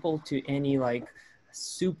example to any like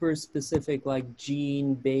super specific like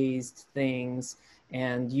gene-based things,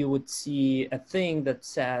 and you would see a thing that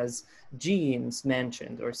says genes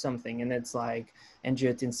mentioned or something, and it's like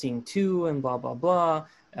angiotensin 2 and blah, blah, blah,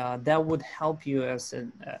 that would help you as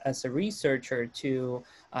a researcher to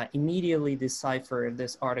immediately decipher if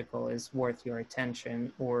this article is worth your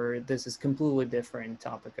attention or this is completely different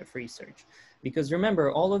topic of research. Because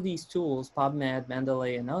remember, all of these tools, PubMed,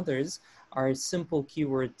 Mendeley, and others, are simple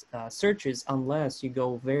keyword searches unless you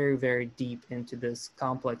go very, very deep into this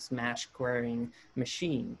complex MASH querying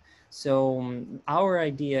machine. So our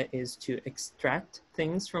idea is to extract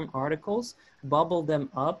things from articles, bubble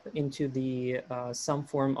them up into the some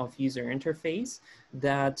form of user interface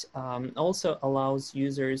that also allows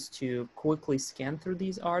users to quickly scan through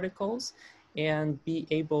these articles and be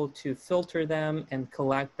able to filter them and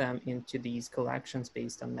collect them into these collections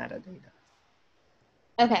based on metadata.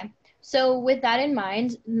 Okay, so with that in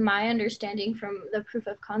mind, my understanding from the proof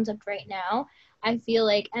of concept right now, I feel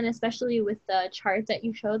like, and especially with the chart that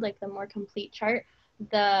you showed, like the more complete chart,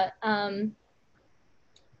 I don't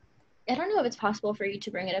know if it's possible for you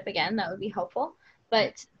to bring it up again, that would be helpful.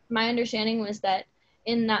 But my understanding was that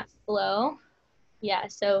in that flow, yeah,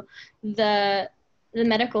 so the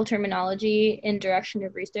medical terminology in direction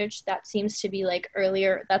of research, that seems to be like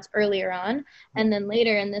that's earlier on. And then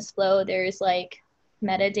later in this flow, there's like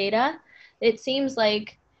metadata. It seems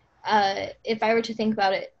like if I were to think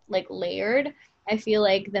about it like layered, I feel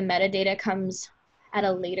like the metadata comes at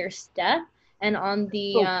a later step. And on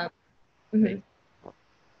the,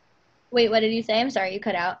 Wait, what did you say? I'm sorry, you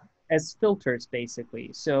cut out. As filters,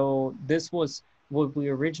 basically. So this was what we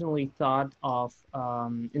originally thought of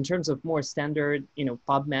in terms of more standard,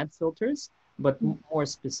 PubMed filters, but more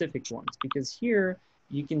specific ones. Because here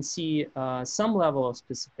you can see some level of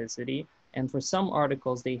specificity, and for some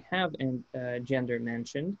articles they have gender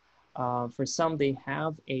mentioned. For some they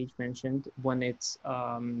have age mentioned when it's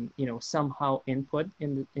somehow input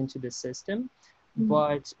into the system.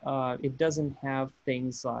 But it doesn't have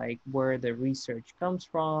things like where the research comes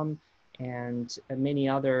from and many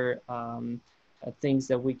other things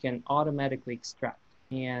that we can automatically extract.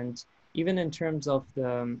 And even in terms of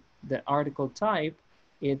the article type,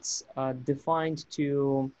 it's defined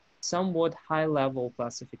to somewhat high-level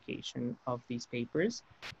classification of these papers.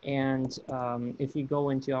 And if you go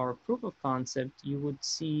into our proof of concept, you would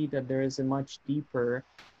see that there is a much deeper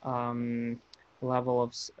level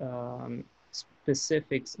of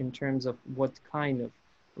specifics in terms of what kind of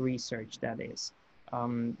research that is.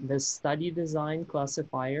 The study design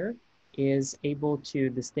classifier is able to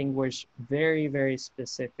distinguish very, very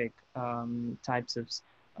specific types of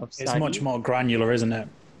studies. It's much more granular, isn't it?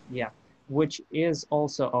 Yeah, which is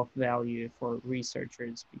also of value for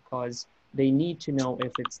researchers because they need to know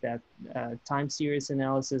if it's that time series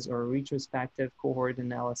analysis or retrospective cohort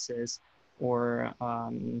analysis or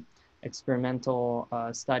experimental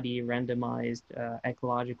study, randomized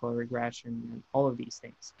ecological regression, and all of these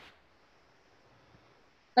things.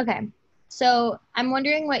 Okay, so I'm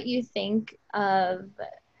wondering what you think of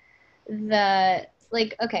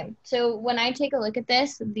okay, so when I take a look at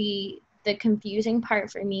this, the confusing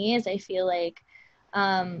part for me is I feel like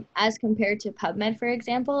as compared to PubMed, for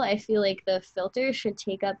example, I feel like the filters should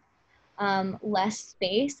take up less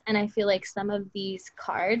space, and I feel like some of these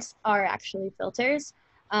cards are actually filters.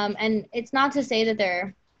 And it's not to say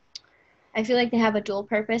that I feel like they have a dual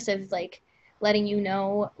purpose of like letting you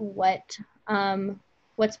know what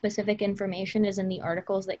specific information is in the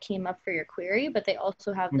articles that came up for your query, but they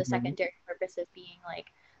also have the secondary purpose of being like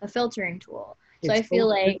a filtering tool. So I feel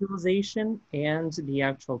like visualization and the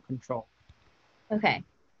actual control. Okay,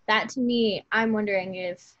 that to me, I'm wondering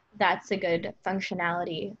if that's a good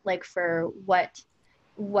functionality, like for what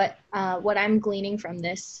I'm gleaning from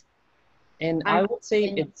this. And I would say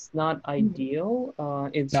it's not ideal.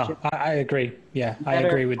 It's No, just I agree. Yeah, I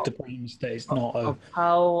agree with the points that it's not of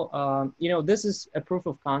how this is a proof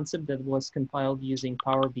of concept that was compiled using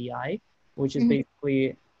Power BI, which is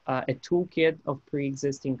basically a toolkit of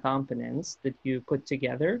pre-existing components that you put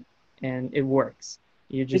together, and it works.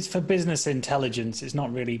 It's for business intelligence. It's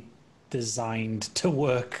not really designed to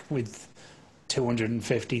work with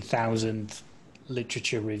 250,000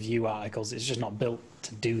 literature review articles. It's just not built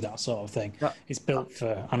to do that sort of thing. It's built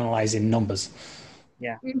for analyzing numbers.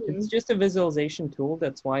 Yeah, it's just a visualization tool.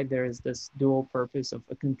 That's why there is this dual purpose of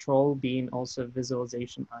a control being also a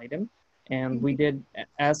visualization item. And we did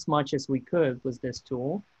as much as we could with this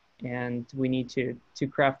tool, and we need to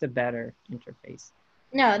craft a better interface.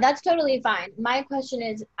 No, that's totally fine. My question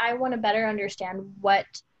is, I want to better understand what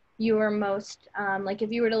you are most, like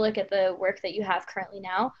if you were to look at the work that you have currently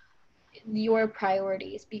now, your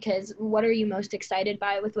priorities, because what are you most excited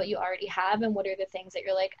by with what you already have, and what are the things that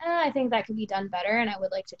you're like, I think that could be done better and I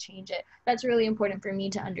would like to change it. That's really important for me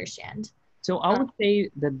to understand. So I would say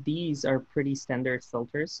that these are pretty standard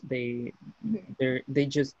filters. They're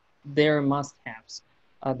must-haves.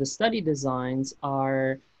 The study designs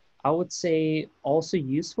are, I would say, also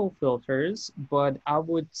useful filters, but I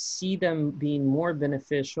would see them being more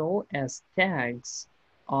beneficial as tags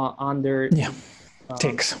under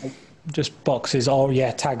ticks. Just boxes or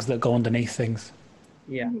tags that go underneath things.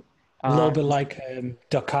 Yeah. A little bit like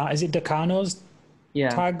is it Docano's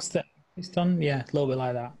tags that it's done? Yeah, a little bit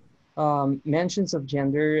like that. Mentions of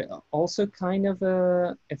gender, also kind of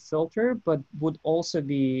a filter, but would also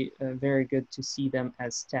be very good to see them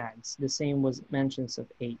as tags. The same was mentions of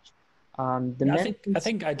age. I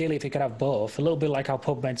think ideally if you could have both, a little bit like how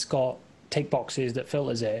PubMed's got tick boxes that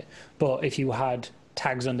filters it, but if you had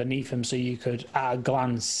tags underneath them so you could at a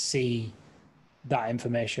glance see that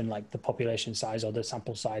information, like the population size or the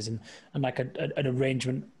sample size, and like an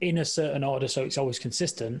arrangement in a certain order so it's always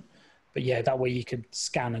consistent. But yeah, that way you could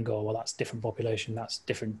scan and go, well, that's different population, that's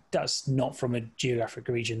different, that's not from a geographic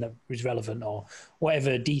region that is relevant, or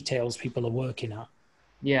whatever details people are working at.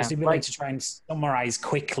 Yeah, it's like to try and summarize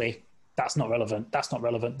quickly. That's not relevant. That's not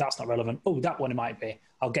relevant. That's not relevant. Oh, that one it might be.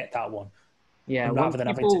 I'll get that one. Yeah, rather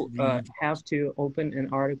than people have to open an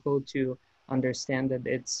article to understand that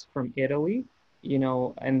it's from Italy,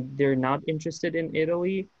 and they're not interested in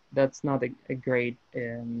Italy, that's not a great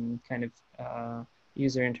kind of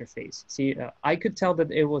user interface. See, I could tell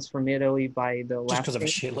that it was from Italy by the Just last because of a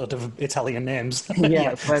name. shitload of Italian names.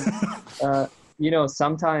 Yeah, but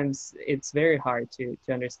sometimes it's very hard to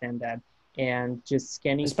understand that, and just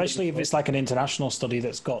scanning through the Especially if code. it's like an international study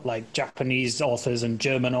that's got like Japanese authors and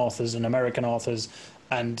German authors and American authors,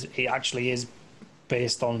 and it actually is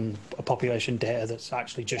based on a population data that's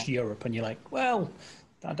actually just Europe, and you're like, well,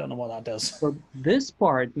 I don't know what that does. So this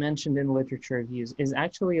part mentioned in literature reviews is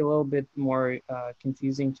actually a little bit more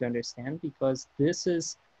confusing to understand, because this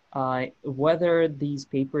is whether these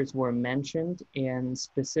papers were mentioned in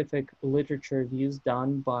specific literature reviews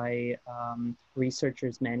done by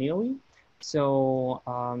researchers manually. So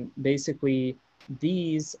basically,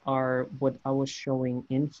 these are what I was showing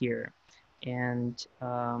in here. And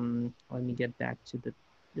let me get back to the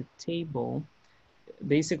table.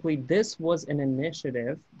 Basically, this was an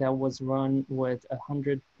initiative that was run with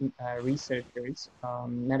 100 researchers,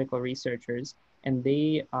 medical researchers, and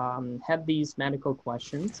they had these medical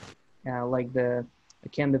questions, like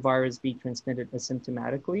can the virus be transmitted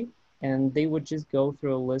asymptomatically? And they would just go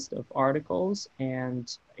through a list of articles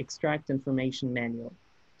and extract information manually.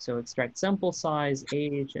 So extract sample size,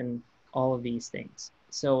 age, and all of these things.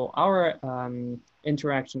 So our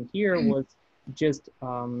interaction here was just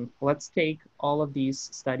let's take all of these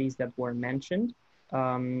studies that were mentioned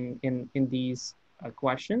in these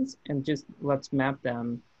questions, and just let's map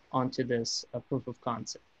them onto this proof of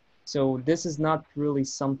concept. So this is not really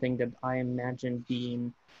something that I imagine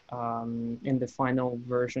being in the final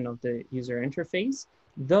version of the user interface,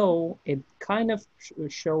 though it kind of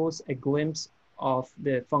shows a glimpse of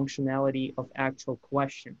the functionality of actual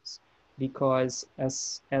questions. Because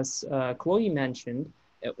as Chloe mentioned,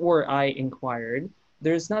 or I inquired,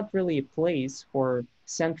 there's not really a place for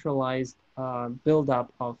centralized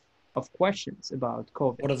buildup of questions about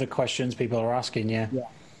COVID. What are the questions people are asking? Yeah. Yeah.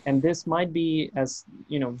 And this might be, as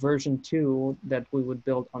version 2 that we would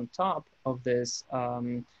build on top of this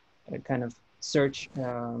kind of search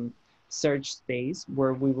space,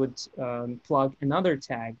 where we would plug another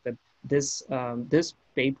tag that this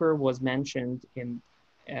paper was mentioned in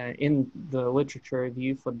the literature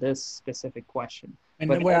review for this specific question. And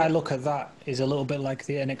but the way I look at that is a little bit like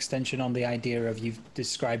an extension on the idea of you've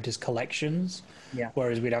described as collections. Yeah.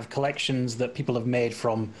 Whereas we'd have collections that people have made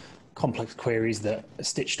from complex queries that are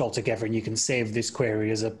stitched all together, and you can save this query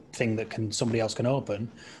as a thing that somebody else can open.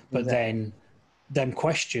 But then them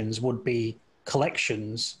questions would be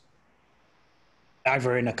collections,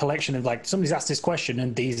 either in a collection of like somebody's asked this question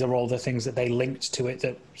and these are all the things that they linked to it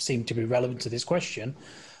that seem to be relevant to this question.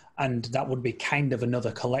 And that would be kind of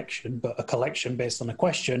another collection, but a collection based on a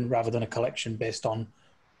question rather than a collection based on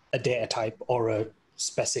a data type or a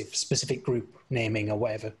specific group naming or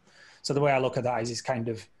whatever. So the way I look at that is it's kind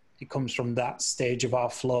of, it comes from that stage of our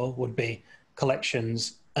flow would be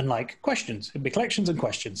collections and like questions. It'd be collections and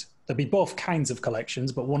questions. There'd be both kinds of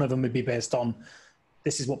collections, but one of them would be based on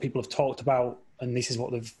this is what people have talked about and this is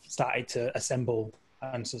what they've started to assemble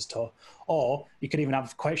answers to. Or you could even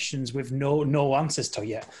have questions with no answers to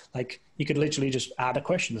yet. Like you could literally just add a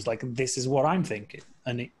question that's like, this is what I'm thinking,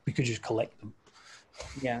 and we could just collect them.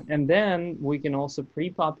 Yeah, and then we can also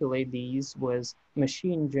pre-populate these with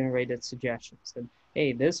machine-generated suggestions that,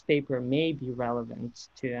 hey, this paper may be relevant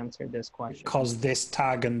to answer this question. Because this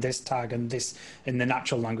tag and this tag and this, in the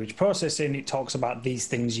natural language processing, it talks about these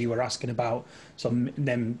things you were asking about. So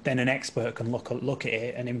then an expert can look at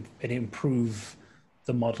it and improve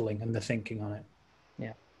the modeling and the thinking on it.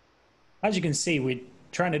 Yeah. As you can see, we're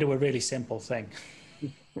trying to do a really simple thing.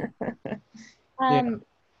 Yeah.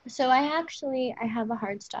 So I have a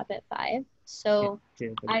hard stop at 5. So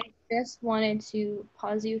I just wanted to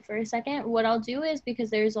pause you for a second. What I'll do is, because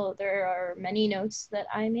there are many notes that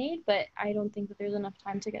I made, but I don't think that there's enough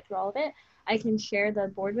time to get through all of it. I can share the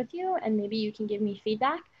board with you, and maybe you can give me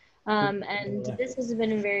feedback. And this has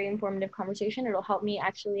been a very informative conversation. It'll help me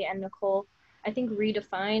actually, and Nicole, I think,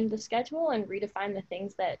 redefine the schedule and redefine the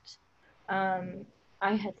things that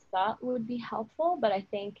I had thought would be helpful, but I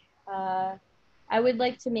think I would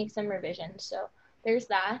like to make some revisions. So there's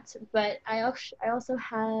that. But I also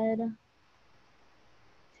had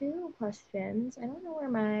 2 questions. I don't know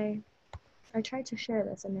where I tried to share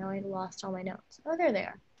this and now I lost all my notes. Oh, there they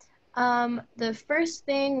are. The first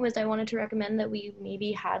thing was I wanted to recommend that we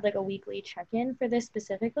maybe had like a weekly check-in for this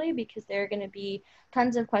specifically, because there are going to be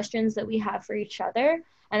tons of questions that we have for each other.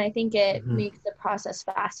 And I think it makes the process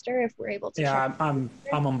faster if we're able to. Yeah, I'm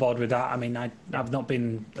on board with that. I mean, I've not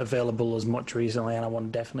been available as much recently, and I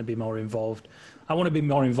want to definitely be more involved. I want to be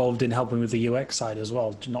more involved in helping with the UX side as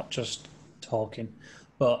well, not just talking.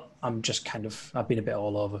 But I'm just I've been a bit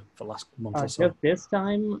all over for the last month or so. Just this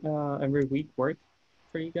time, every week work?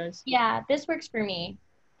 for you guys? Yeah, this works for me.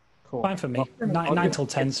 Cool. Fine for me. For me. Nine till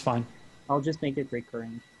 10's fine. I'll just make it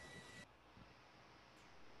recurring.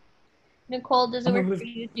 Nicole, does it I mean, work for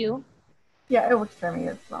you too? Yeah, it works for me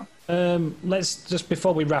as well. Let's just,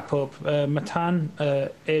 before we wrap up, Matan,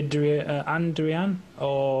 Andrian,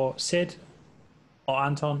 or Sid, or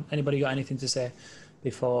Anton, anybody got anything to say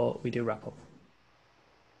before we do wrap up?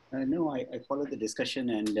 No, I followed the discussion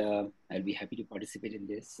and I'll be happy to participate in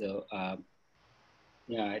this. So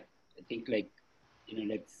yeah, I think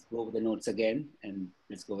let's go over the notes again and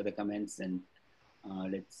let's go over the comments and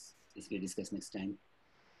let's basically discuss next time.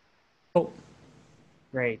 Oh,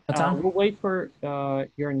 Great. Matan? We'll wait for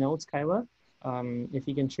your notes, Kyla. If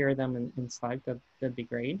you can share them in Slack, that'd be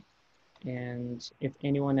great. And if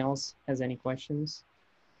anyone else has any questions,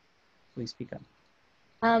 please speak up.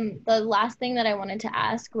 The last thing that I wanted to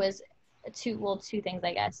ask was two things,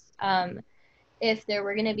 I guess. If there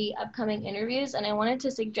were going to be upcoming interviews, and I wanted to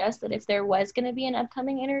suggest that if there was going to be an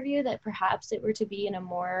upcoming interview, that perhaps it were to be in a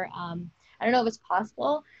more, I don't know if it's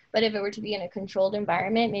possible, but if it were to be in a controlled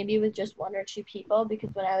environment, maybe with just one or two people, because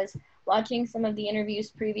when I was watching some of the interviews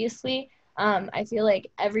previously, I feel like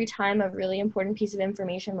every time a really important piece of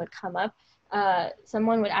information would come up,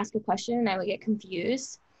 someone would ask a question and I would get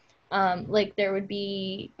confused. Like there would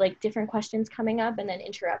be like different questions coming up and then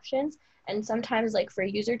interruptions. And sometimes like for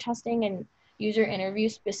user testing and user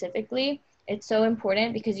interviews specifically, it's so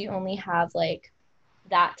important because you only have like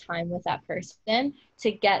that time with that person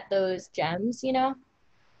to get those gems, you know?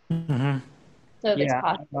 Mm-hmm. So if it's Yeah,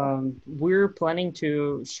 possible. we're planning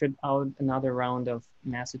to shoot out another round of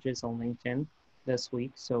messages on LinkedIn this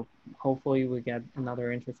week. So hopefully we get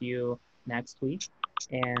another interview next week.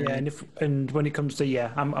 And Yeah, and when it comes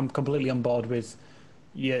to I'm completely on board with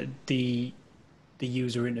the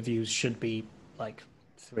user interviews should be like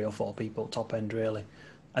 3 or 4 people top end really,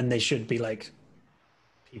 and they should be like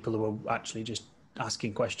people who are actually just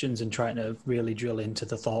asking questions and trying to really drill into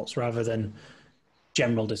the thoughts rather than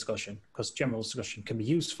general discussion, because general discussion can be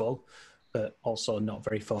useful but also not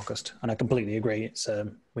very focused. And I completely agree. It's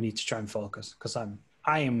we need to try and focus, because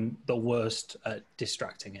I am the worst at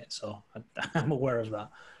distracting it, so I'm aware of that.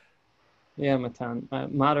 yeah, Matan,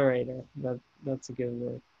 moderator, that's a good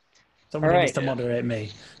word. Somebody needs right. to moderate me.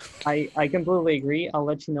 I completely agree. I'll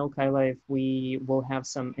let you know, Kyla, if we will have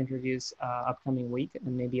some interviews upcoming week,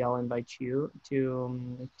 and maybe I'll invite you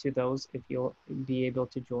to those if you'll be able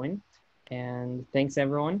to join. And thanks,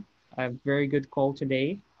 everyone. A very good call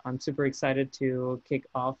today. I'm super excited to kick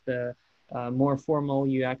off the more formal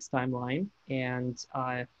UX timeline. And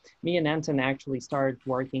me and Anton actually started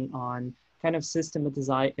working on kind of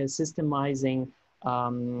systemizing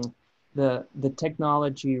the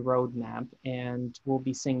technology roadmap, and we'll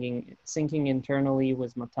be syncing internally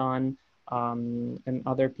with Matan and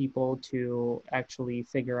other people to actually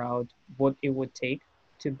figure out what it would take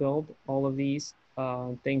to build all of these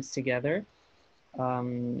things together,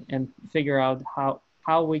 and figure out how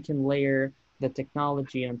we can layer the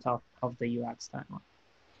technology on top of the UX timeline.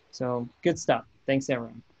 So good stuff. Thanks,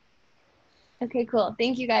 everyone. Okay, cool.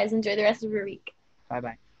 Thank you guys. Enjoy the rest of your week.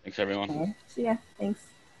 Bye-bye. Thanks, everyone. Okay. See ya. Thanks.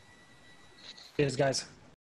 Cheers, guys.